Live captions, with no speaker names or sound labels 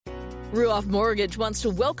Ruoff Mortgage wants to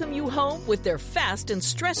welcome you home with their fast and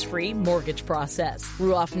stress-free mortgage process.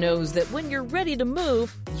 Ruoff knows that when you're ready to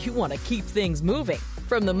move, you want to keep things moving.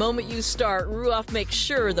 From the moment you start, Ruoff makes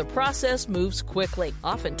sure the process moves quickly,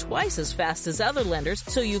 often twice as fast as other lenders,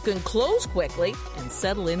 so you can close quickly and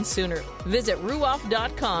settle in sooner. Visit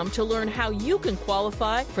Ruoff.com to learn how you can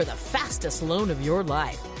qualify for the fastest loan of your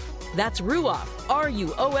life. That's Ruoff,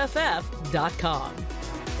 RUOFF.com.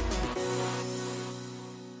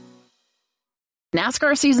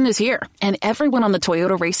 NASCAR season is here, and everyone on the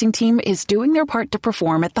Toyota racing team is doing their part to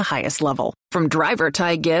perform at the highest level. From driver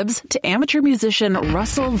Ty Gibbs to amateur musician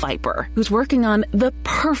Russell Viper, who's working on the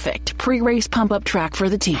perfect pre-race pump-up track for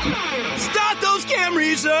the team. Start those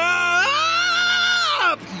Camrys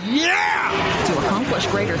up! Yeah! To accomplish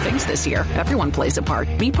greater things this year, everyone plays a part.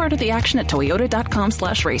 Be part of the action at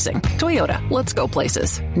toyota.com/racing. Toyota, let's go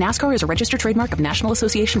places. NASCAR is a registered trademark of National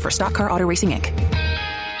Association for Stock Car Auto Racing, Inc.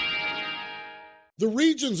 The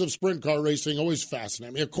regions of sprint car racing always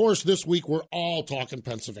fascinate me. Of course, this week we're all talking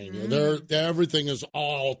Pennsylvania. Everything is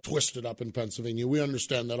all twisted up in Pennsylvania. We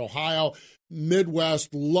understand that. Ohio,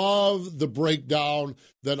 Midwest, love the breakdown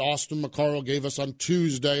that Austin McCarl gave us on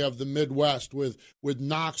Tuesday of the Midwest with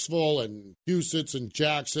Knoxville and Huset's and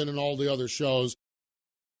Jackson and all the other shows.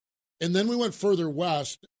 And then we went further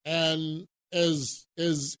west, and as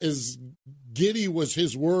giddy was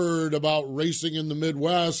his word about racing in the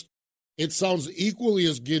Midwest, it sounds equally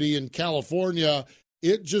as giddy in California.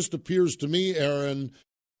 It just appears to me, Aaron,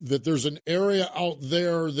 that there's an area out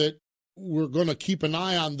there that we're going to keep an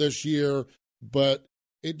eye on this year, but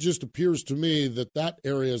it just appears to me that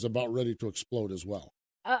area is about ready to explode as well.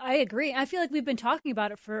 I agree. I feel like we've been talking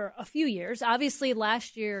about it for a few years. Obviously,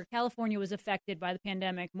 last year, California was affected by the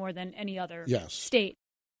pandemic more than any other state.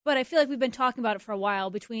 But I feel like we've been talking about it for a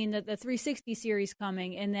while, between the 360 series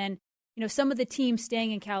coming and then some of the teams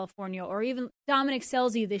staying in California, or even Dominic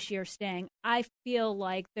Scelzi this year staying. I feel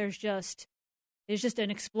like there's just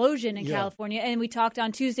an explosion in California. And we talked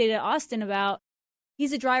on Tuesday to Austin about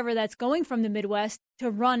he's a driver that's going from the Midwest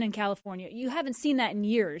to run in California. You haven't seen that in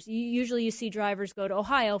years. Usually you see drivers go to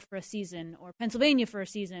Ohio for a season or Pennsylvania for a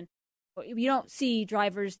season. You don't see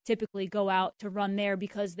drivers typically go out to run there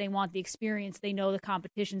because they want the experience. They know the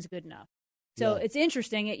competition's good enough. So it's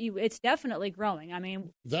interesting. It's definitely growing. I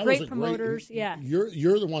mean, great promoters.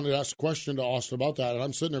 You're the one that asked a question to Austin about that, and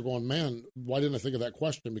I'm sitting there going, man, why didn't I think of that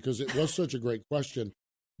question? Because it was such a great question.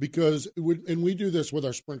 Because we do this with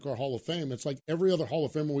our Sprint Car Hall of Fame. It's like every other Hall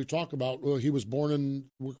of Famer we talk about. Well, he was born in.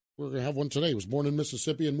 We're going to have one today. He was born in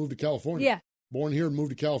Mississippi and moved to California. Yeah. Born here and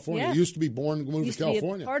moved to California. Yeah. He used to be born and moved to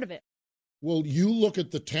California. Be a part of it. Well, you look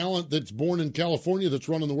at the talent that's born in California that's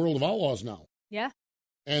running the World of Outlaws now. Yeah.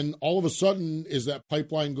 And all of a sudden, is that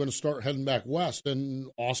pipeline going to start heading back west?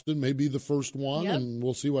 And Austin may be the first one, and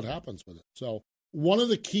we'll see what happens with it. So one of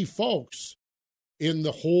the key folks in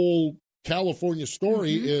the whole California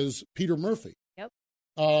story is Peter Murphy. Yep.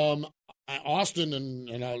 Austin,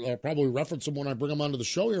 and I'll probably reference him when I bring him onto the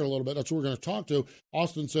show here a little bit. That's what we're going to talk to.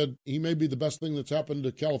 Austin said he may be the best thing that's happened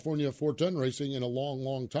to California 410 racing in a long,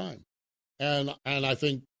 long time. And I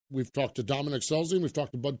think we've talked to Dominic Scelzi, we've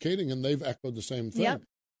talked to Bud Kading, and they've echoed the same thing. Yep.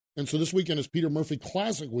 And so this weekend is Peter Murphy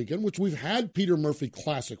Classic Weekend, which we've had Peter Murphy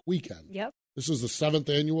Classic Weekend. Yep. This is the 7th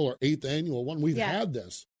annual or 8th annual one. We've had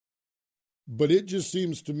this. But it just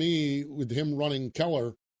seems to me, with him running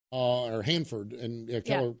Keller or Hanford, and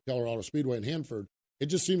Keller Auto Speedway in Hanford, it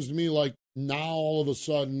just seems to me like now all of a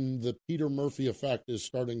sudden the Peter Murphy effect is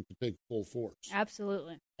starting to take full force.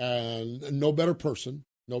 Absolutely. And no better person.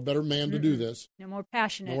 No better man to do this. No more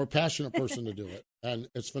passionate. No more passionate person to do it. And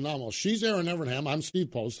it's phenomenal. She's Aaron Evernham. I'm Steve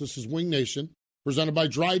Post. This is Wing Nation, presented by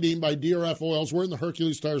Dryden by DRF Oils. We're in the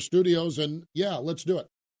Hercules Tire Studios, and let's do it.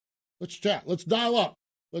 Let's chat. Let's dial up.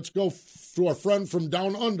 Let's go to our friend from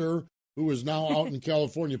down under, who is now out in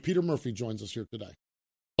California. Peter Murphy joins us here today.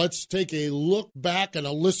 Let's take a look back and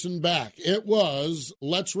a listen back. It was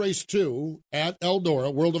Let's Race 2 at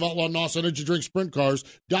Eldora, World of Outlaw NOS Energy Drink Sprint Cars.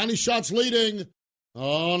 Donnie Schatz leading.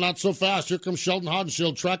 Oh, not so fast. Here comes Sheldon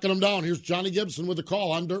Haudenschild tracking him down. Here's Johnny Gibson with the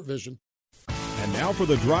call on Dirt Vision. And now for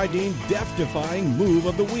the Dryden death-defying move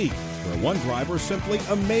of the week, where one driver simply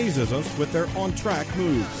amazes us with their on-track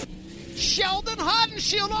moves. Sheldon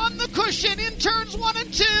Haudenschild on the cushion in turns 1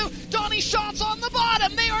 and 2. Donnie Schatz on the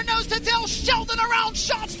bottom. They are nose to tail. Sheldon around.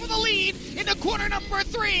 Schatz for the lead into corner number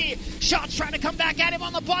 3. Schatz trying to come back at him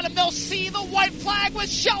on the bottom. They'll see the white flag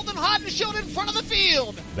with Sheldon Haudenschild in front of the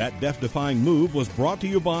field. That death-defying move was brought to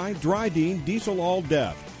you by Dryden Diesel All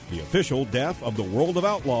Death, the official death of the World of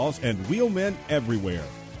Outlaws and wheelmen everywhere.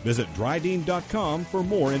 Visit Dryden.com for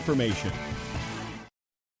more information.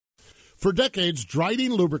 For decades,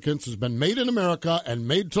 Dryden Lubricants has been made in America and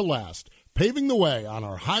made to last, paving the way on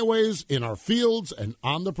our highways, in our fields, and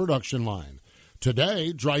on the production line.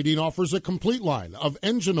 Today, Dryden offers a complete line of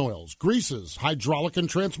engine oils, greases, hydraulic and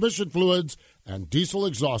transmission fluids, and diesel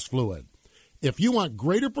exhaust fluid. If you want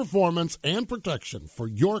greater performance and protection for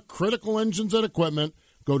your critical engines and equipment,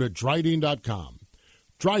 go to Dryden.com.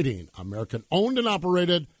 Dryden, American-owned and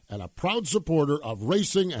operated, and a proud supporter of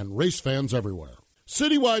racing and race fans everywhere.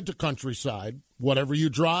 Citywide to countryside, whatever you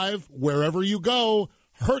drive, wherever you go,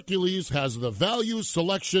 Hercules has the value,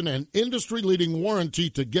 selection, and industry-leading warranty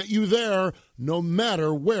to get you there no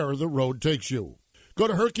matter where the road takes you. Go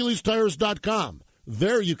to HerculesTires.com.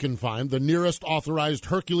 There you can find the nearest authorized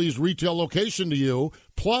Hercules retail location to you.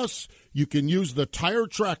 Plus, you can use the tire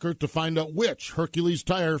tracker to find out which Hercules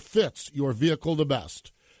tire fits your vehicle the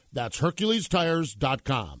best. That's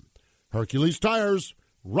HerculesTires.com. Hercules Tires,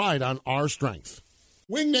 ride on our strength.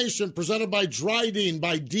 Wing Nation, presented by Dryden,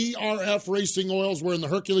 by DRF Racing Oils. We're in the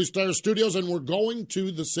Hercules Tire Studios, and we're going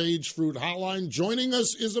to the Sage Fruit Hotline. Joining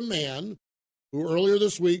us is a man who earlier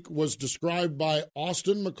this week was described by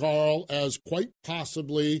Austin McCarl as quite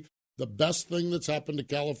possibly the best thing that's happened to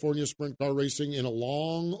California sprint car racing in a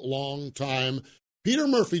long, long time. Peter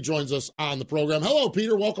Murphy joins us on the program. Hello,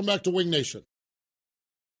 Peter. Welcome back to Wing Nation.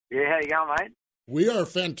 Yeah, how you going, mate? We are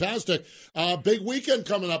fantastic. Big weekend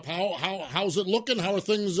coming up. How's it looking? How are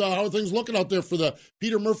things looking out there for the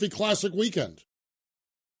Peter Murphy Classic weekend?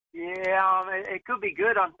 Yeah, it could be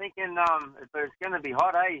good. I'm thinking, but it's going to be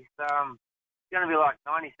hot, eh? It's going to be like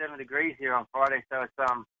 97 degrees here on Friday, so it's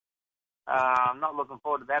I'm not looking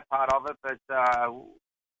forward to that part of it.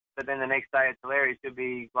 But then the next day at Tulare should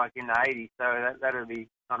be like in the 80s, so that'll be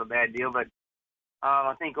not a bad deal. But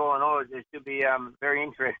I think all in all, it should be very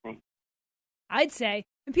interesting. I'd say.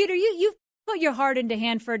 And Peter, you've put your heart into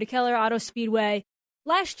Hanford, to Keller Auto Speedway.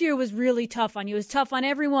 Last year was really tough on you. It was tough on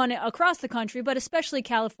everyone across the country, but especially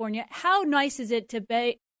California. How nice is it to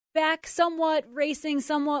be back somewhat racing,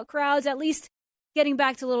 somewhat crowds, at least getting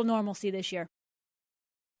back to a little normalcy this year?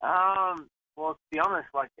 Well, to be honest,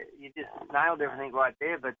 like you just nailed everything right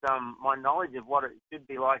there, but my knowledge of what it should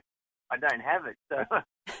be like, I don't have it. So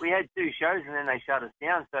we had 2 shows and then they shut us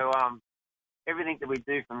down. So everything that we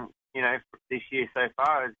do from this year so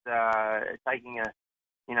far is taking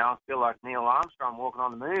I feel like Neil Armstrong walking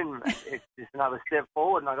on the moon. It's just another step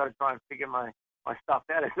forward, and I've got to try and figure my stuff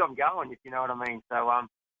out as I'm going, if you know what I mean. So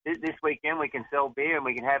this weekend we can sell beer and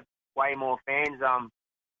we can have way more fans.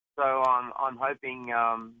 So I'm hoping,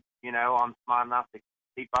 I'm smart enough to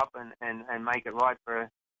keep up and make it right for,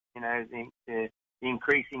 the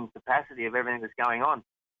increasing capacity of everything that's going on.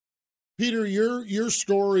 Peter, your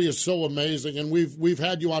story is so amazing, and we've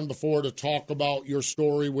had you on before to talk about your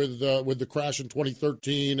story with the crash in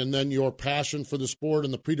 2013, and then your passion for the sport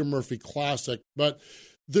and the Peter Murphy Classic. But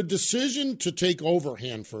the decision to take over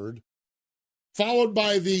Hanford, followed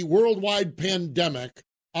by the worldwide pandemic,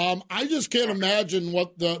 I just can't imagine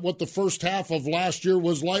what the first half of last year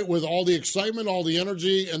was like with all the excitement, all the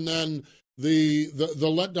energy, and then the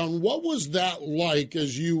letdown. What was that like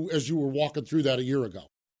as you were walking through that a year ago?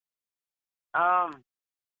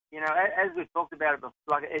 As we've talked about it before,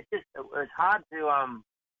 like it's hard to,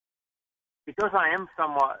 because I am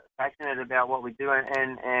somewhat passionate about what we do,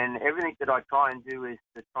 and everything that I try and do is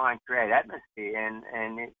to try and create atmosphere,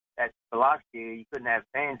 and for last year you couldn't have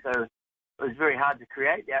fans, so it was very hard to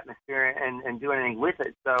create the atmosphere and do anything with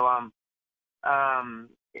it. So,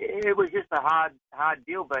 it was just a hard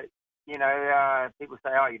deal, but, people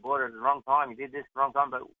say, oh, you bought it at the wrong time, you did this at the wrong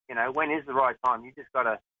time, but, when is the right time? You just got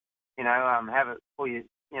to, have it for you,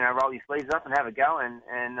 roll your sleeves up and have a go. And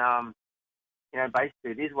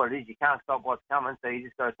basically it is what it is. You can't stop what's coming. So you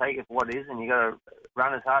just got to take it for what it is, and you got to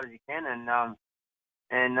run as hard as you can.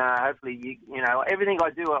 And hopefully, everything I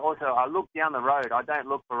do, I look down the road. I don't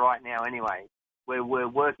look for right now anyway. We're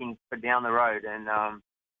working for down the road. And,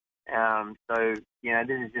 so,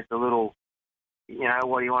 this is just a little,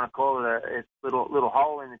 what do you want to call it? It's a little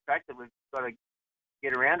hole in the track that we've got to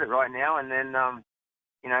get around it right now. And then,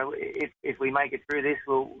 if we make it through this,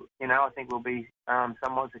 I think we'll be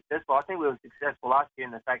somewhat successful. I think we were successful last year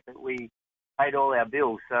in the fact that we paid all our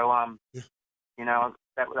bills. So,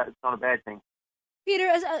 that's not a bad thing. Peter,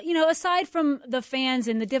 aside from the fans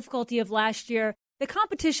and the difficulty of last year, the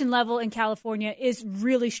competition level in California is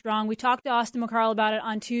really strong. We talked to Austin McCarl about it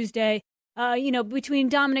on Tuesday. Between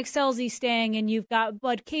Dominic Scelzi staying, and you've got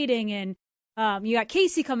Bud Kading, and you got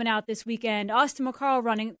Casey coming out this weekend, Austin McCarl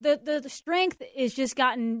running. The strength is just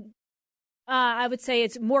gotten, I would say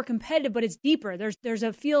it's more competitive, but it's deeper. There's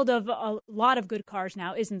a field of a lot of good cars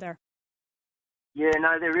now, isn't there? Yeah,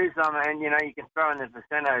 no, there is, and you can throw in the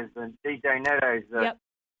Vicentos, the DJ Netos,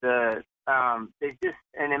 there's just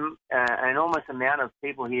an enormous amount of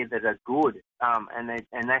people here that are good, and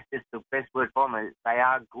that's just the best word for them. They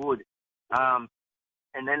are good, and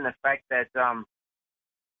then the fact that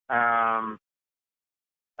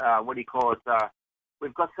what do you call it?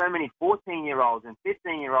 We've got so many 14-year-olds and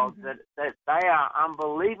 15-year-olds that they are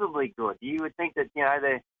unbelievably good. You would think that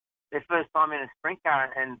they're their first time in a sprint car,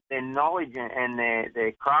 and their knowledge and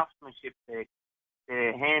their craftsmanship,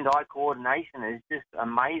 their hand-eye coordination is just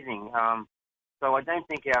amazing. So I don't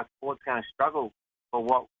think our sport's going to struggle for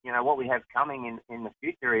what we have coming in the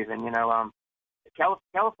future. Even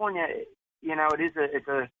California,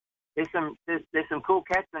 there's some cool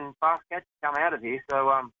cats and fast cats come out of here.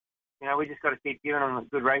 So we just got to keep giving them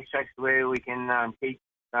good racetracks where we can keep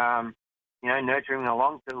nurturing them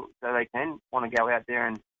along so they can want to go out there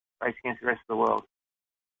and race against the rest of the world.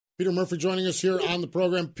 Peter Murphy joining us here on the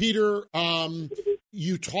program. Peter,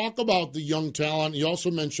 you talk about the young talent. You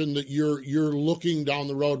also mentioned that you're looking down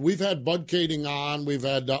the road. We've had Bud Kating on. We've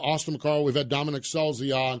had Austin McCarl. We've had Dominic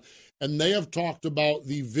Scelzi on. And they have talked about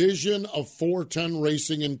the vision of 410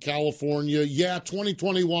 racing in California. Yeah,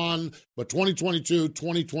 2021, but 2022,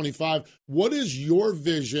 2025. What is your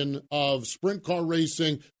vision of sprint car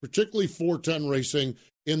racing, particularly 410 racing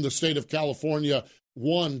in the state of California,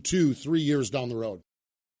 1, 2, 3 years down the road?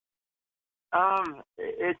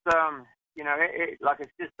 It's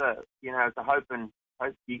it's just it's a hope, and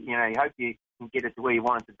you hope you can get it to where you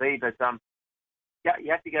want it to be, but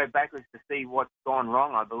you have to go backwards to see what's gone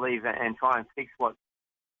wrong, I believe, and try and fix what's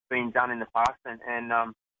been done in the past.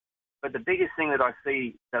 But the biggest thing that I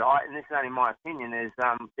see and this is only my opinion, is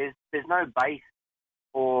there's no base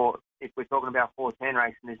for, if we're talking about 410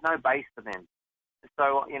 racing, there's no base for them.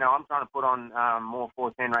 So I'm trying to put on more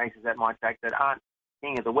 410 races at my track that aren't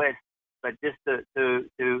King of the West, but just to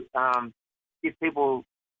give people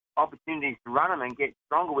opportunities to run them and get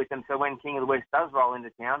stronger with them. So when King of the West does roll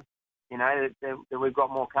into town, that we've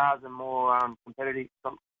got more cars and more competitive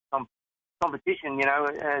competition,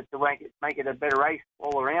 to make it a better race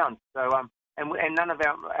all around. So and none of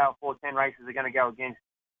our 410 races are going to go against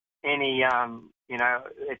any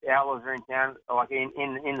if Outlaws are in town, like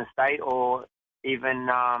in the state, or even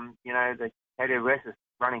the Cato Ressus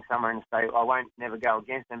running somewhere in the state. I won't never go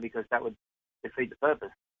against them because that would defeat the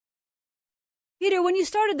purpose. Peter, when you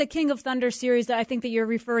started the King of Thunder series that I think that you're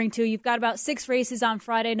referring to, you've got about 6 races on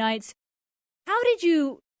Friday nights. How did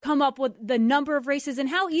you come up with the number of races, and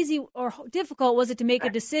how easy or difficult was it to make a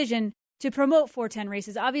decision to promote 410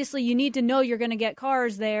 races? Obviously, you need to know you're going to get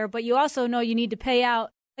cars there, but you also know you need to pay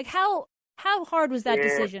out. Like, how hard was that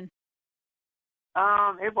decision?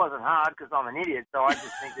 It wasn't hard because I'm an idiot, so I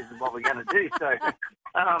just think this is what we're going to do. So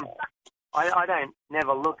I don't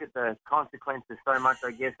never look at the consequences so much,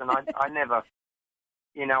 I guess, and I never,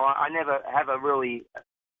 I never have a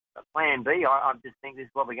plan B. I just think this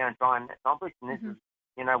is what we're going to try and accomplish, and this is,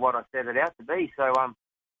 what I set it out to be. So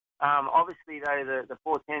obviously, though, the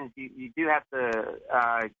 410s, you do have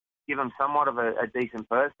to give them somewhat of a decent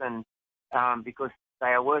purse, and because they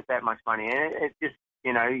are worth that much money, and it just,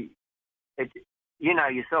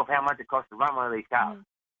 yourself how much it costs to run one of these cars.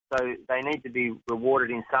 So they need to be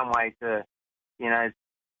rewarded in some way to,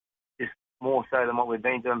 just more so than what we've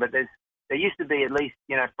been doing. But there used to be at least,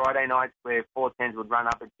 Friday nights where 410s would run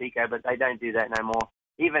up at Pico, but they don't do that no more.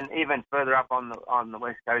 Even further up on the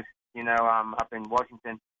West Coast, up in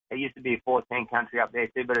Washington, there used to be a 410 country up there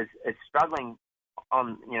too, but it's struggling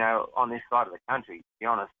on this side of the country, to be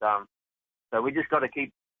honest. So we just got to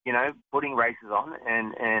keep, putting races on,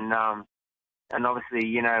 and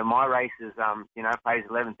obviously, my races, pays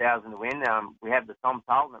 $11,000 to win. We have the Tom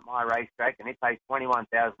Talton at my racetrack, and it pays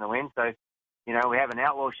 $21,000 to win. So, we have an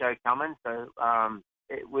outlaw show coming. So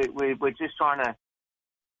we're just trying to.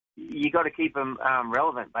 You got to keep them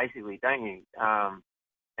relevant, basically, don't you?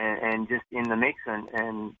 And just in the mix,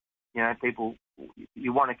 and people.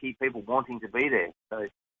 You want to keep people wanting to be there. So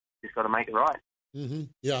just got to make it right. Mm-hmm.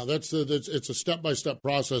 Yeah, it's a step-by-step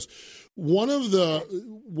process. One of the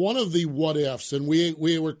what ifs, and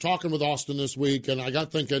we were talking with Austin this week, and I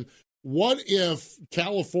got thinking, what if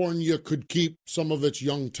California could keep some of its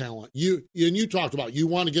young talent? You talked about you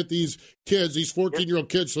want to get these kids, these 14-year-old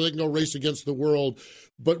kids, so they can go race against the world.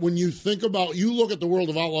 But when you think about, you look at the World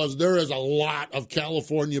of Outlaws, there is a lot of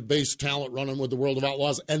California-based talent running with the World of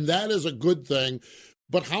Outlaws, and that is a good thing.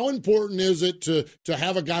 But how important is it to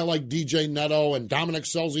have a guy like DJ Neto and Dominic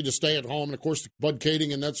Scelzi to stay at home, and, of course, Bud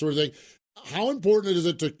Kating and that sort of thing? How important is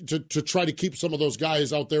it to try to keep some of those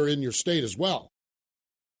guys out there in your state as well?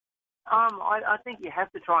 I think you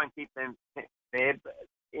have to try and keep them there. But,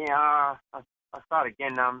 I'll start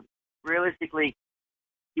again. Realistically,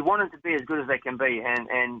 you want them to be as good as they can be,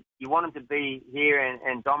 and you want them to be here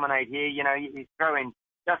and dominate here. You know, you throw in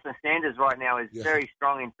Justin Sanders right now is very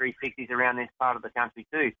strong in 360s around this part of the country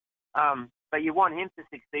too. But you want him to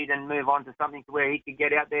succeed and move on to something to where he could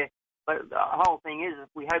get out there. But the whole thing is,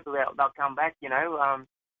 we hope they'll come back. Because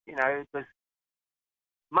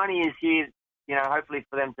money is here. You know, hopefully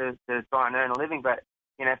for them to try and earn a living. But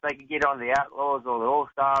you know, if they could get on the Outlaws or the All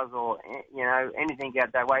Stars or anything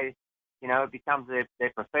out that way, you know, it becomes their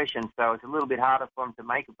profession. So it's a little bit harder for them to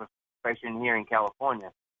make a profession here in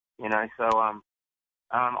California. You know, so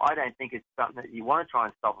I don't think it's something that you want to try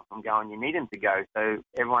and stop them from going. You need them to go. So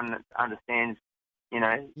everyone understands, you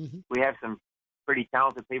know, we have some pretty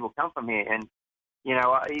talented people come from here. And, you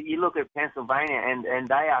know, you look at Pennsylvania and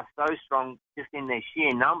they are so strong just in their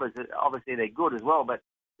sheer numbers. Obviously they're good as well, but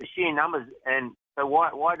the sheer numbers. And so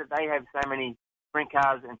why do they have so many sprint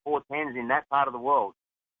cars and 410s in that part of the world?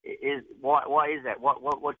 Why is that?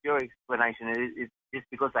 What's your explanation? Is just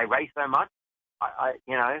because they race so much? I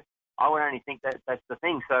would only think that that's the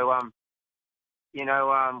thing. So, we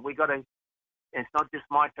got to. It's not just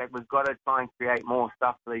my track. We've got to try and create more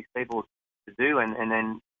stuff for these people to do, and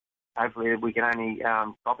then hopefully we can only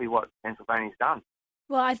copy what Pennsylvania's done.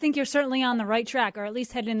 Well, I think you're certainly on the right track, or at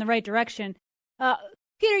least headed in the right direction.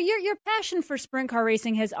 Peter, your passion for sprint car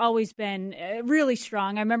racing has always been really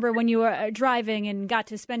strong. I remember when you were driving and got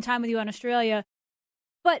to spend time with you in Australia.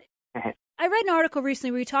 But I read an article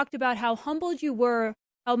recently where you talked about how humbled you were,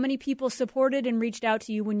 how many people supported and reached out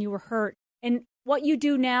to you when you were hurt. And what you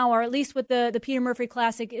do now, or at least with the Peter Murphy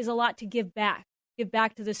Classic, is a lot to give back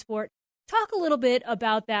to the sport. Talk a little bit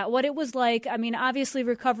about that, what it was like. I mean, obviously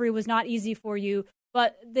recovery was not easy for you,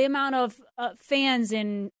 but the amount of fans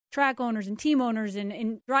and track owners and team owners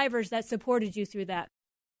and drivers that supported you through that.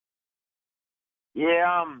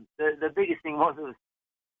 Yeah, the biggest thing was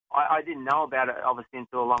I didn't know about it obviously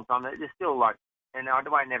until a long time. There's still and I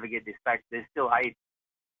won't never get this back. There's still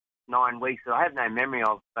 8-9 weeks that I have no memory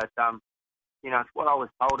of, but it's what I was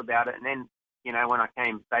told about it. And then when I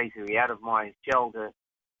came basically out of my shell to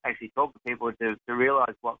actually talk to people to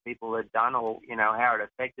realize what people had done or how it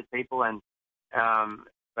affected people and.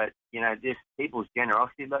 But, just people's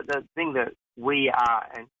generosity. But the thing that we are,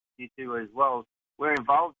 and you do as well, we're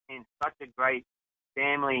involved in such a great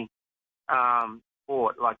family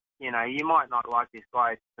sport. Like, you might not like this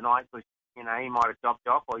guy tonight because, he might have chopped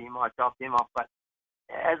off or you might have chopped him off. But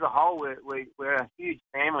as a whole, we're a huge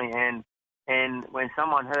family. And when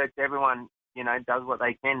someone hurts, everyone, does what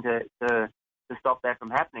they can to stop that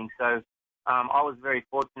from happening. So I was very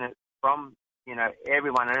fortunate from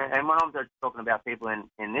everyone, and when I'm just talking about people in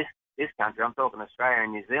this country, I'm talking Australia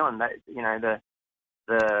and New Zealand.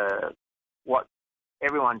 What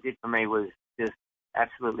everyone did for me was just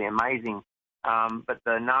absolutely amazing. But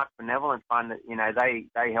the NARC Benevolent Fund,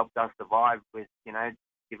 they helped us survive with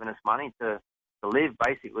giving us money to live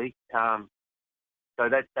basically. So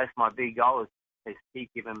that's my big goal is keep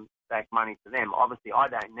giving back money to them. Obviously, I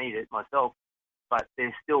don't need it myself. But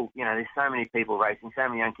there's still, there's so many people racing, so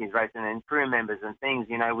many young kids racing, and crew members and things,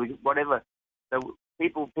 whatever. So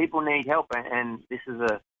people need help, and this is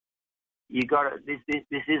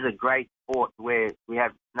this is a great sport where we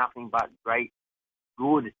have nothing but great,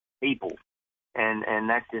 good people, and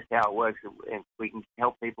that's just how it works. If we can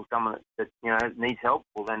help people, someone that needs help,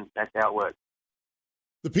 well then that's how it works.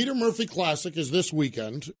 The Peter Murphy Classic is this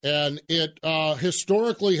weekend, and it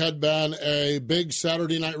historically had been a big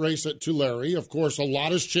Saturday night race at Tulare. Of course, a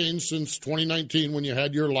lot has changed since 2019 when you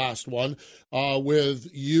had your last one, with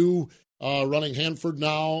you running Hanford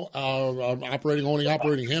now,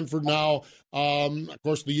 operating Hanford now. Of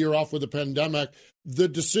course, the year off with the pandemic. The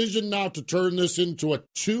decision now to turn this into a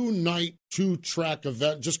 2-night, 2-track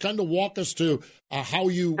event. Just kind of walk us to how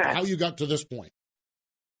you got to this point.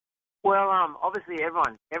 Well, obviously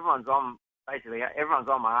everyone's on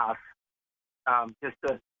my ass. You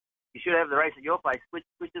should have the race at your place,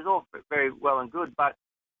 which is all very well and good. But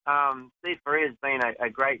Steve Ferrier's been a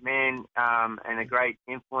great man and a great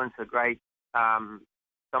influence, a great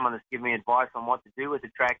someone that's given me advice on what to do with the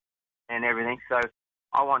track and everything. So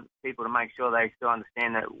I want people to make sure they still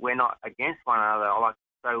understand that we're not against one another.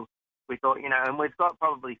 So we thought, and we've got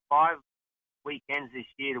probably 5 weekends this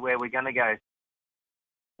year to where we're going to go.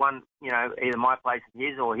 One, either my place and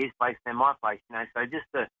his, or his place and my place, So just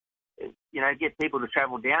to, get people to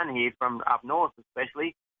travel down here from up north,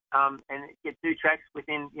 especially, and get 2 tracks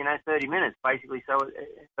within, 30 minutes, basically. So,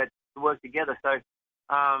 but to work together. So,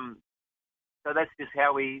 so that's just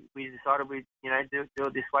how we decided we, do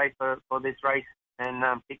it this way for this race and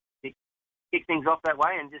kick things off that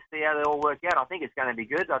way and just see how they all work out. I think it's going to be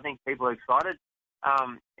good. I think people are excited.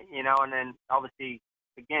 You know, and then obviously,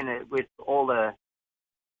 again, with all the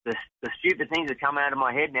stupid things that come out of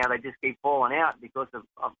my head now, they just keep falling out because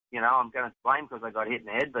of you know, I'm going to blame because I got hit in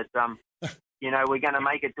the head. But, you know, we're going to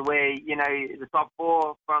make it to where, you know, the top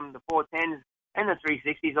four from the 410s and the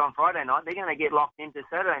 360s on Friday night, they're going to get locked into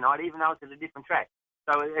Saturday night, even though it's at a different track.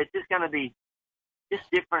 So it's just going to be just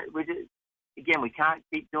different. Again, we can't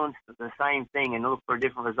keep doing the same thing and look for a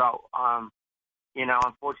different result. You know,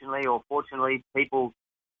 unfortunately or fortunately, people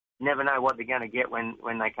never know what they're going to get when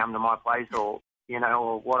they come to my place, or, you know,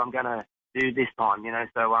 or what I'm going to do this time, you know.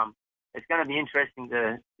 So it's going to be interesting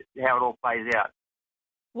to how it all plays out.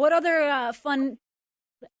 What other fun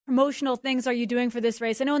promotional things are you doing for this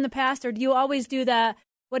race? I know in the past, or do you always do that?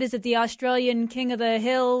 What is it, the Australian King of the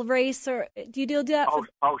Hill race, or do you do that?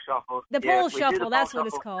 Pole shuffle. The pole shuffle, that's what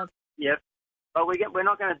it's called. Yep. But we're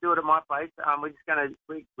not going to do it at my place.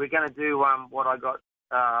 We're going to do what I got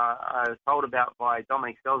told about by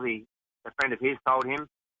Dominic Scelzi. A friend of his told him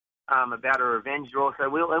about a revenge draw. So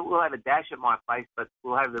we'll have a dash at my place, but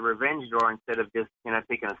we'll have the revenge draw instead of just, you know,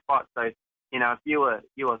 picking a spot. So, you know, if you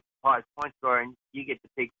were highest point scorer, and you get to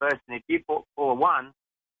pick first, and if you pull one,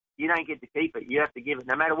 you don't get to keep it. You have to give it.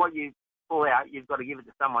 No matter what you pull out, you've got to give it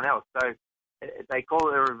to someone else. So they call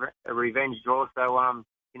it a revenge draw. So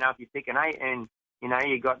you know, if you pick an 8 and, you know,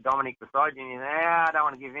 you got Dominic beside you, and you say, I don't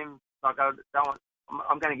want to give him,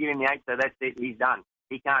 I'm going to give him the 8, so that's it, he's done.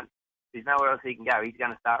 He can't, there's nowhere else he can go. He's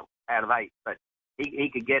going to start out of 8. But he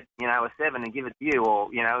could get, you know, a 7 and give it to you,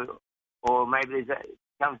 or, you know, or maybe it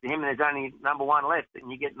comes to him and there's only number 1 left and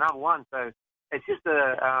you get number 1. So it's just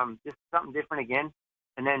just something different again.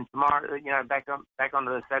 And then tomorrow, you know, back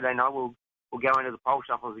onto the Saturday night, we'll go into the pole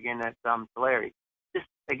shuffles again at Tulare. Just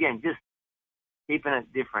keeping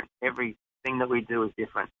it different. Everything that we do is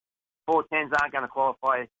different. 410s aren't going to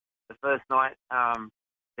qualify the first night.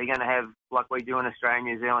 They're going to have, like we do in Australia and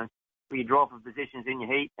New Zealand, where you draw for positions in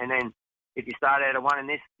your heat, and then if you start out of 1 in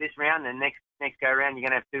this round, then next go round you're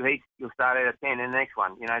going to have 2 heats. You'll start out of 10 in the next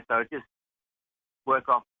one. You know, so just work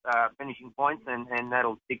off finishing points, and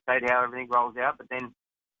that'll dictate how everything rolls out. But then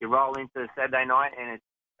you roll into Saturday night, and it's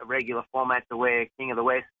a regular format to where King of the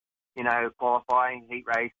West, you know, qualifying heat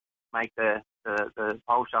race, make the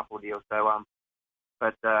pole shuffle deal. So,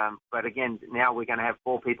 but again, now we're going to have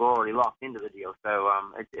 4 people already locked into the deal. So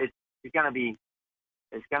it's going to be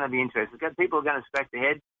interesting. People are going to scratch their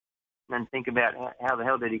head and think about how the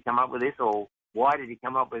hell did he come up with this, or why did he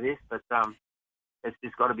come up with this? But it's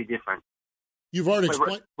just got to be different. You've already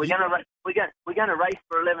explained. We're going to race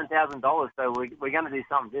for $11,000, so we're going to do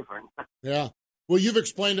something different. Yeah. Well, you've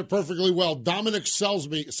explained it perfectly well. Dominic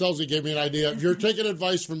Scelzi gave me an idea. If you're taking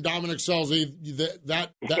advice from Dominic Scelzi,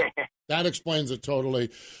 that explains it totally.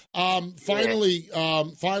 Finally,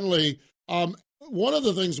 one of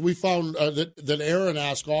the things we found that Aaron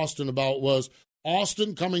asked Austin about was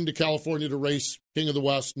Austin coming to California to race King of the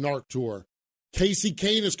West NARC Tour. Kasey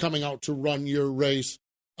Kahne is coming out to run your race.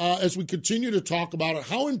 As we continue to talk about it,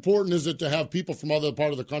 how important is it to have people from other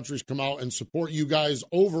part of the countries come out and support you guys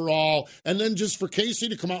overall? And then just for Kasey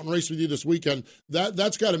to come out and race with you this weekend,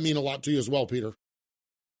 that's got to mean a lot to you as well, Peter.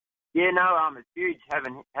 Yeah, no, it's huge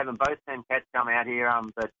having both them cats come out here.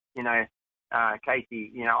 But, you know,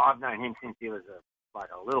 Kasey, you know, I've known him since he was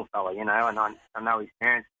a little fella, you know, and I know his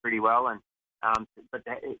parents pretty well. And but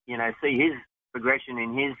you know, see his progression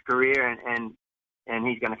in his career, and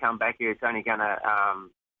he's going to come back here. It's only going to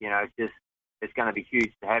you know, it's going to be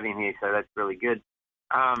huge to have him here, so that's really good.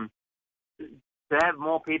 To have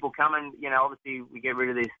more people coming, you know, obviously we get rid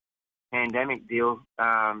of this pandemic deal.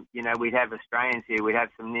 You know, we'd have Australians here, we'd have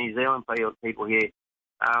some New Zealand people here,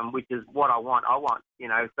 which is what I want. You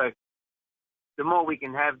know, so the more we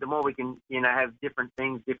can have, you know, have different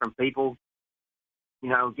things, different people. You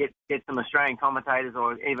know, get some Australian commentators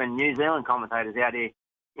or even New Zealand commentators out here.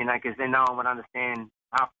 You know, because then no one would understand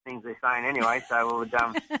half the things they're saying anyway. So it would,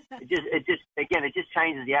 it just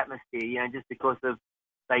changes the atmosphere, you know, just because of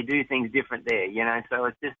they do things different there, you know. So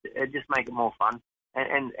it just make it more fun.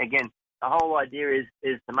 And again, the whole idea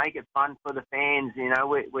is to make it fun for the fans. You know,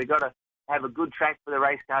 we've got to have a good track for the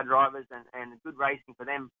race car drivers and good racing for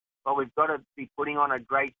them. But we've got to be putting on a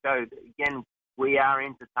great show. Again, we are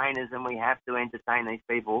entertainers, and we have to entertain these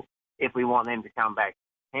people if we want them to come back.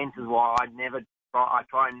 Hence is why I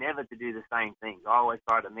try never to do the same things. I always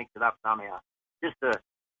try to mix it up somehow, just to,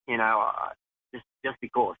 you know, just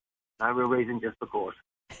because. No real reason, just because.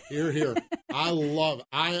 Hear, hear.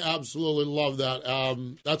 I absolutely love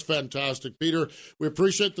that. That's fantastic. Peter, we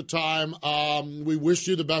appreciate the time. We wish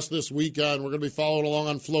you the best this weekend. We're going to be following along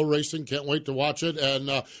on Flow Racing. Can't wait to watch it. And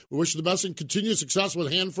we wish you the best and continued success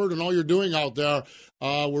with Hanford and all you're doing out there.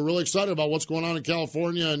 We're really excited about what's going on in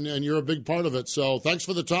California, and you're a big part of it. So thanks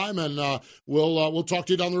for the time, and we'll talk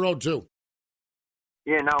to you down the road, too.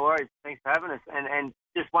 Yeah, no worries. Thanks for having us. And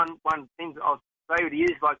just one thing I'll say to you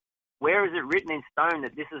is, like, where is it written in stone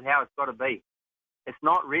that this is how it's got to be? It's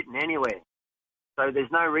not written anywhere. So there's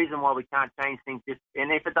no reason why we can't change things.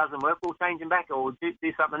 And if it doesn't work, we'll change them back or we'll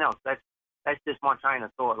do something else. That's just my train of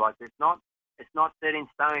thought. Like, it's not set in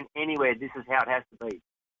stone anywhere. This is how it has to be.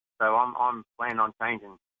 So I'm planning on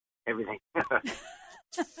changing everything.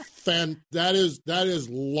 That is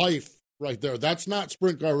life right there. That's not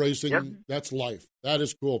sprint car racing. Yep. That's life. That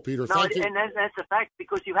is cool, Peter. No, Thank you. And that's a fact,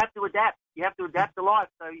 because you have to adapt. You have to adapt to life,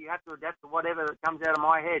 so you have to adapt to whatever comes out of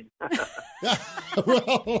my head.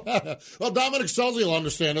 well, Dominic Scelzi will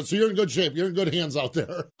understand it, so you're in good shape. You're in good hands out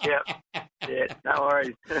there. Yeah, no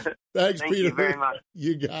worries. Thanks, Thank Peter. you very much.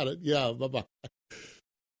 You got it. Yeah, bye-bye.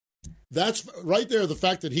 That's right there, the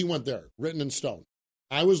fact that he went there, written in stone.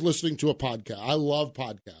 I was listening to a podcast. I love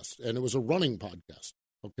podcasts, and it was a running podcast,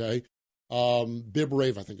 okay? Bib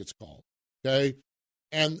Rave, I think it's called, okay?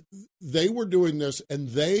 And they were doing this, and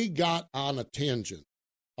they got on a tangent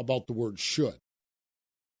about the word should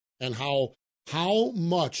and how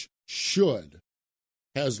much should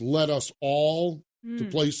has led us all to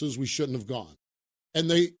places we shouldn't have gone.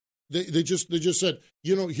 And they just said,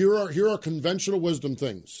 here are conventional wisdom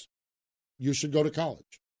things. You should go to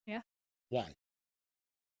college. Yeah. Why?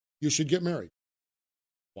 You should get married.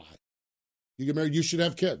 Why? You get married, you should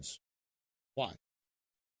have kids. Why?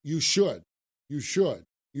 You should.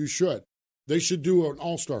 They should do an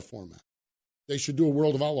all-star format. They should do a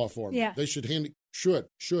World of Outlaw format. Yeah. They should should.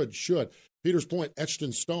 Peter's point, etched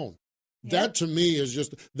in stone. Yeah. That to me is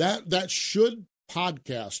just, that should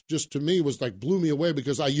podcast just to me was like, blew me away,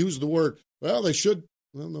 because I used the word, well, they should,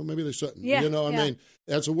 well, no, maybe they shouldn't. Yeah. I mean,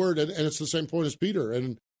 that's a word, and it's the same point as Peter.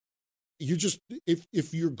 And you just,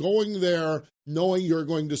 if you're going there knowing you're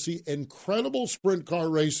going to see incredible sprint car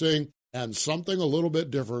racing and something a little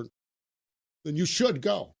bit different, then you should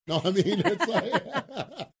go. No, I mean, it's like,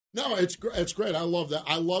 no, it's great. I love that.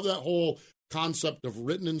 I love that whole concept of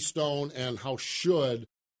written in stone, and how should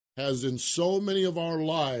has in so many of our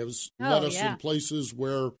lives led us in places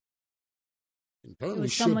where apparently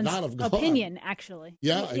should not have gone. Opinion, actually.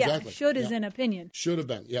 Yeah, exactly. Should is an opinion. Should have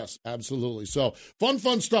been. Yes, absolutely. So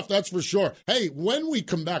fun stuff, that's for sure. Hey, when we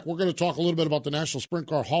come back, we're going to talk a little bit about the National Sprint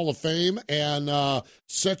Car Hall of Fame and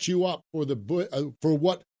set you up for for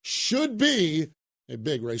what should be a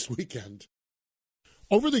big race weekend.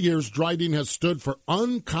 Over the years, Dryden has stood for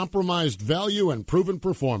uncompromised value and proven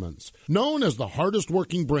performance. Known as the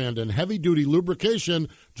hardest-working brand in heavy-duty lubrication,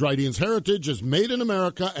 Dryden's heritage is made in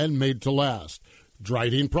America and made to last.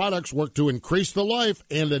 Dryden products work to increase the life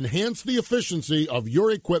and enhance the efficiency of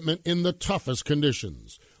your equipment in the toughest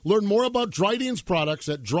conditions. Learn more about Dryden's products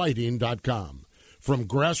at Dryden.com. From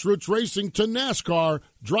grassroots racing to NASCAR,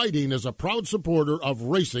 Dryden is a proud supporter of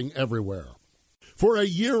racing everywhere. For a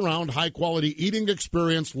year-round high-quality eating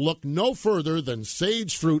experience, look no further than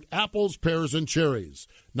Sage Fruit apples, pears, and cherries.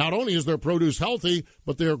 Not only is their produce healthy,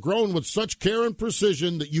 but they are grown with such care and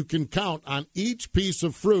precision that you can count on each piece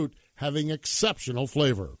of fruit having exceptional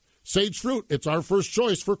flavor. Sage Fruit, it's our first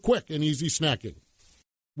choice for quick and easy snacking.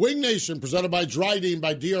 Wing Nation, presented by Dryden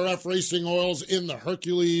by DRF Racing Oils in the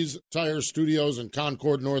Hercules Tire Studios in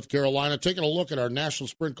Concord, North Carolina. Taking a look at our National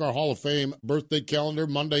Sprint Car Hall of Fame birthday calendar.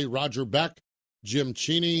 Monday, Roger Beck, Jim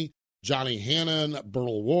Cheney, Johnny Hannon,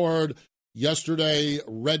 Burl Ward. Yesterday,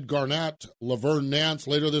 Red Garnett, Laverne Nance.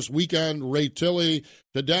 Later this weekend, Ray Tilley.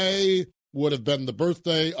 Today would have been the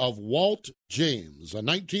birthday of Walt James, a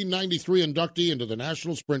 1993 inductee into the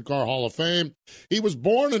National Sprint Car Hall of Fame. He was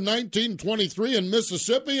born in 1923 in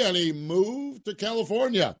Mississippi, and he moved to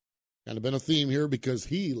California. Kind of been a theme here because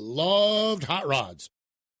he loved hot rods.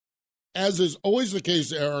 As is always the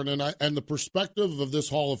case, Aaron, and the perspective of this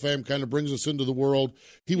Hall of Fame kind of brings us into the world.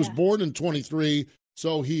 He was born in 23,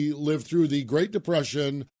 so he lived through the Great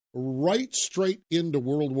Depression right straight into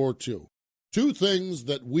World War II. Two things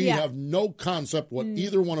that we have no concept what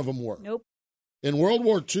either one of them were. Nope. In World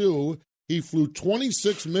War II, he flew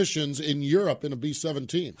 26 missions in Europe in a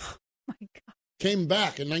B-17. Oh, my God. Came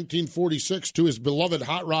back in 1946 to his beloved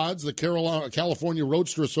hot rods. The California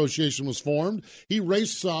Roadster Association was formed. He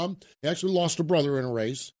raced some. He actually lost a brother in a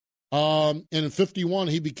race. And in 51,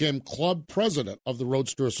 he became club president of the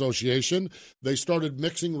Roadster Association. They started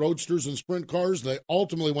mixing roadsters and sprint cars. They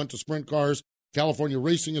ultimately went to sprint cars. California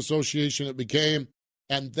Racing Association it became,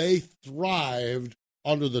 and they thrived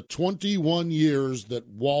under the 21 years that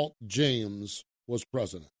Walt James was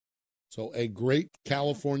president. So a great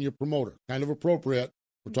California promoter, kind of appropriate.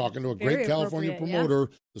 We're talking to a great California promoter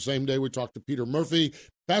the same day we talked to Peter Murphy.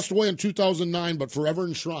 Passed away in 2009, but forever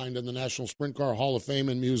enshrined in the National Sprint Car Hall of Fame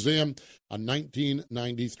and Museum, a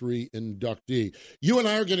 1993 inductee. You and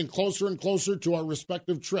I are getting closer and closer to our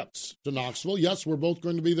respective trips to Knoxville. Yes, we're both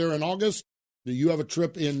going to be there in August. You have a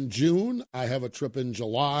trip in June. I have a trip in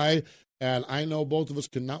July. And I know both of us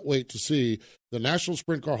cannot wait to see the National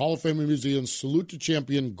Sprint Car Hall of Fame and Museum Salute to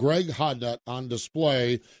Champion Greg Hodnett on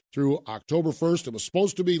display through October 1st. It was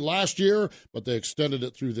supposed to be last year, but they extended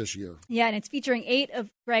it through this year. Yeah, and it's featuring 8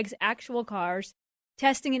 of Greg's actual cars,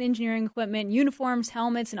 testing and engineering equipment, uniforms,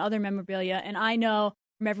 helmets, and other memorabilia. And I know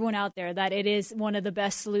from everyone out there that it is one of the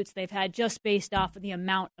best salutes they've had just based off of the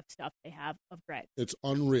amount of stuff they have of Greg. It's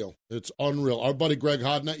unreal. It's unreal. Our buddy Greg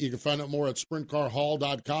Hodnett, you can find out more at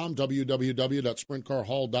sprintcarhall.com,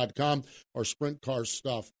 www.sprintcarhall.com, or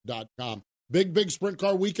sprintcarstuff.com. Big Sprint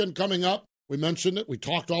Car weekend coming up. We mentioned it. We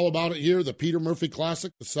talked all about it here. The Peter Murphy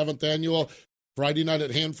Classic, the 7th annual. Friday night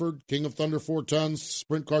at Hanford, King of Thunder 410s,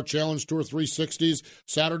 Sprint Car Challenge Tour 360s.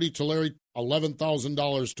 Saturday, Tulare,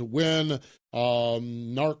 $11,000 to win.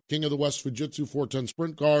 NARC King of the West Fujitsu 410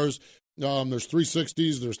 Sprint Cars. There's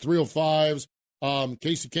 360s, there's 305s.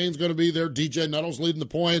 Casey Kane's going to be there. DJ Nettles leading the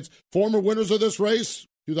points. Former winners of this race,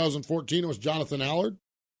 2014, it was Jonathan Allard.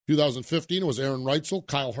 2015, it was Aaron Reitzel.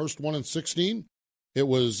 Kyle Hurst won in 16. It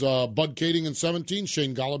was Bud Kading in 17,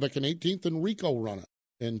 Shane Golobic in 18th, and Rico run it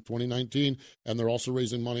in 2019, and they're also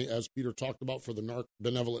raising money, as Peter talked about, for the NARC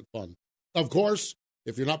Benevolent Fund. Of course,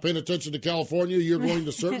 if you're not paying attention to California, you're going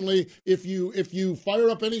to certainly, if you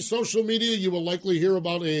fire up any social media, you will likely hear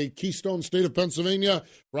about a Keystone State of Pennsylvania,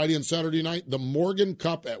 Friday and Saturday night, the Morgan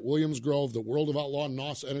Cup at Williams Grove, the World of Outlaw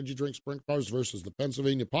NOS Energy Drink Sprint Cars versus the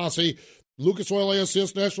Pennsylvania Posse. Lucas Oil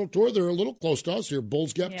ASCS National Tour, they're a little close to us here,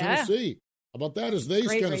 Bulls Gap, Tennessee. How about that as they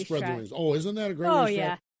kind of spread the wings? Oh, isn't that a great racetrack?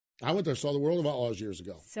 Yeah. I went there, saw the World of Outlaws years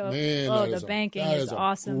ago. So, man, the banking is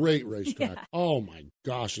awesome. Great racetrack. Yeah. Oh, my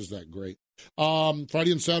gosh, is that great.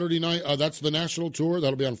 Friday and Saturday night, that's the national tour.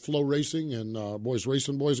 That'll be on Flow Racing, and Boys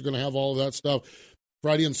Racing Boys are going to have all of that stuff.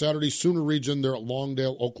 Friday and Saturday, Sooner Region, they're at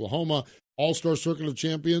Longdale, Oklahoma. All-Star Circuit of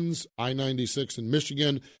Champions, I-96 in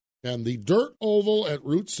Michigan, and the Dirt Oval at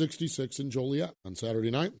Route 66 in Joliet on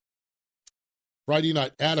Saturday night. Friday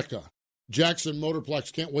night, Attica, Jackson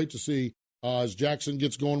Motorplex. Can't wait to see as Jackson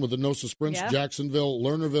gets going with the NOSA Sprints, Jacksonville,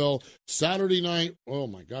 Lernerville. Saturday night, oh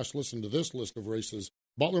my gosh, listen to this list of races.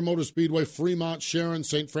 Butler Motor Speedway, Fremont, Sharon,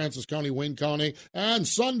 St. Francis County, Wayne County. And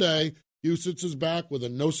Sunday, Huset's is back with a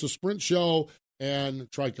NOSA Sprint show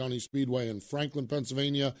and Tri-County Speedway in Franklin,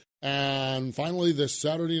 Pennsylvania. And finally, this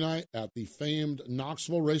Saturday night at the famed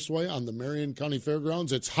Knoxville Raceway on the Marion County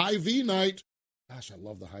Fairgrounds, it's Hy-Vee night. Gosh, I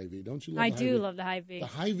love the Hy-Vee. Don't you love the Hy-Vee? I do love the Hy-Vee. The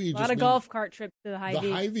Hy-Vee. A lot of golf cart trips to the Hy-Vee.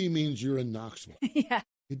 The Hy-Vee means you're in Knoxville. Yeah.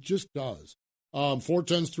 It just does.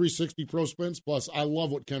 410s, 360 Pro Sprints. Plus, I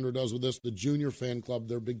love what Kendra does with this. The Junior Fan Club,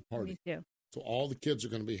 their big party. Me too. So all the kids are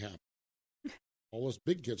going to be happy. All those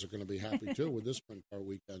big kids are going to be happy, too, with this Sprint Car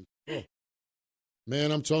weekend. Oh.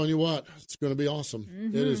 Man, I'm telling you what, it's going to be awesome.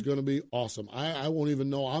 Mm-hmm. It is going to be awesome. I won't even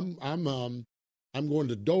know. I'm going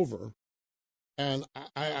to Dover. And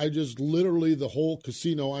I just literally, the whole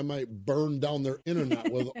casino, I might burn down their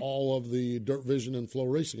internet with all of the Dirt Vision and Flow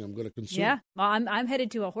Racing I'm going to consume. Yeah, well, I'm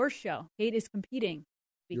headed to a horse show. Kate is competing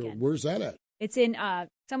this weekend. Where's that at? It's in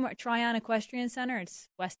somewhere Tryon Equestrian Center. It's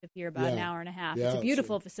west of here, about an hour and a half. Yeah, it's a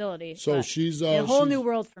beautiful facility. So she's a whole new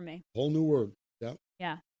world for me. Whole new world. Yeah.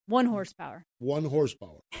 Yeah. 1 horsepower. 1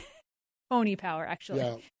 horsepower. Pony power, actually.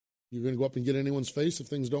 Yeah. You're going to go up and get anyone's face if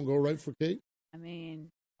things don't go right for Kate? I mean,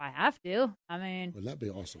 I have to. Wouldn't that be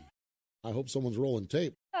awesome? I hope someone's rolling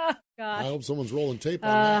tape. Oh, gosh. I hope someone's rolling tape on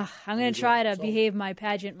that. I'm going to try to behave my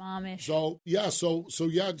pageant mom-ish. So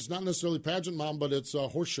it's not necessarily pageant mom, but it's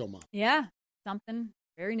horse show mom. Yeah, something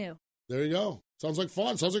very new. There you go. Sounds like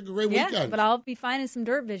fun. Sounds like a great weekend. Yeah, but I'll be finding some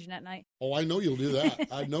Dirt Vision at night. Oh, I know you'll do that.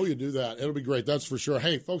 I know you do that. It'll be great. That's for sure.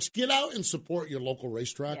 Hey, folks, get out and support your local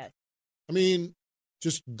racetrack. Yes. I mean,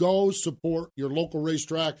 just go support your local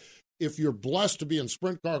racetrack. If you're blessed to be in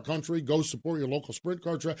sprint car country, go support your local sprint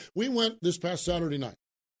car track. We went this past Saturday night.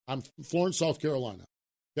 I'm from Florence, South Carolina.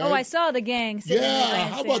 Okay? Oh, I saw the gang. Yeah,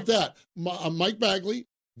 how about that? Mike Bagley,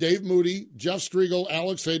 Dave Moody, Jeff Striegel,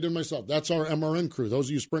 Alex Hayden, and myself. That's our MRN crew. Those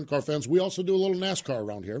of you sprint car fans, we also do a little NASCAR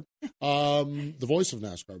around here. The voice of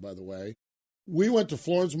NASCAR, by the way. We went to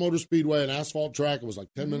Florence Motor Speedway, an asphalt track. It was like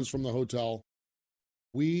 10 minutes from the hotel.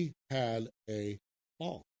 We had a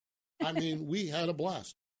ball. I mean, we had a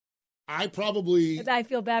blast. I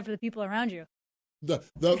feel bad for the people around you. The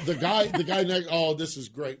guy next. Oh, this is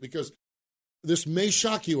great because this may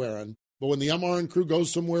shock you, Aaron, but when the MRN crew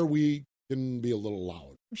goes somewhere, we can be a little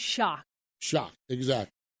loud. Shock,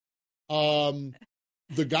 exactly.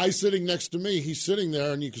 The guy sitting next to me, he's sitting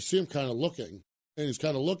there, and you can see him kind of looking,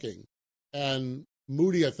 and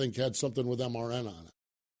Moody, I think, had something with MRN on it.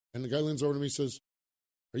 And the guy leans over to me and says,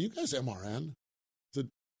 "Are you guys MRN?" I said,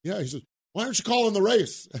 "Yeah." He said, "Why aren't you calling the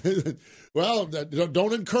race?" Well,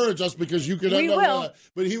 don't encourage us because you could end up with that.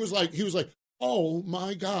 But he was like, "Oh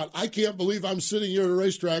my God, I can't believe I'm sitting here at a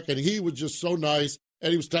racetrack." And he was just so nice. And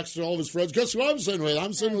he was texting all of his friends, "Guess who I'm sitting with?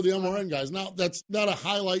 I'm sitting with the MRN guys." Now, that's not a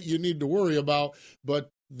highlight you need to worry about, but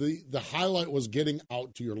the highlight was getting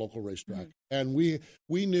out to your local racetrack. Mm-hmm.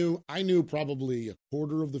 And I knew probably a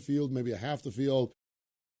quarter of the field, maybe a half the field.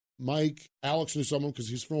 Mike, Alex knew someone because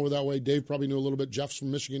he's from over that way. Dave probably knew a little bit. Jeff's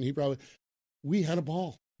from Michigan. We had a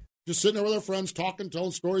ball. Just sitting there with our friends, talking,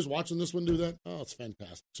 telling stories, watching this one do that. Oh, it's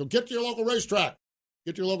fantastic. So get to your local racetrack.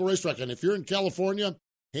 And if you're in California,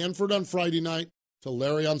 Hanford on Friday night,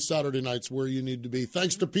 Tulare on Saturday nights where you need to be.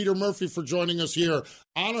 Thanks to Peter Murphy for joining us here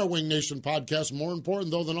on our Wing Nation podcast. More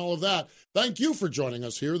important, though, than all of that, thank you for joining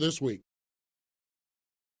us here this week.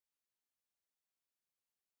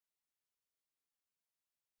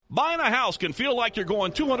 Buying a house can feel like you're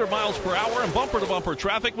going 200 miles per hour in bumper-to-bumper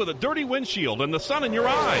traffic with a dirty windshield and the sun in your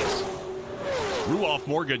eyes. Ruoff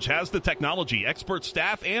Mortgage has the technology, expert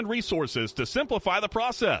staff, and resources to simplify the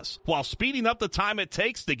process while speeding up the time it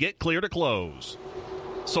takes to get clear to close.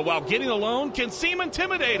 So while getting a loan can seem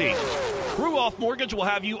intimidating, Ruoff Mortgage will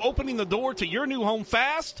have you opening the door to your new home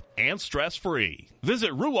fast and stress-free.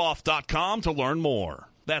 Visit Ruoff.com to learn more.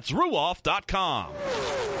 That's Ruoff.com.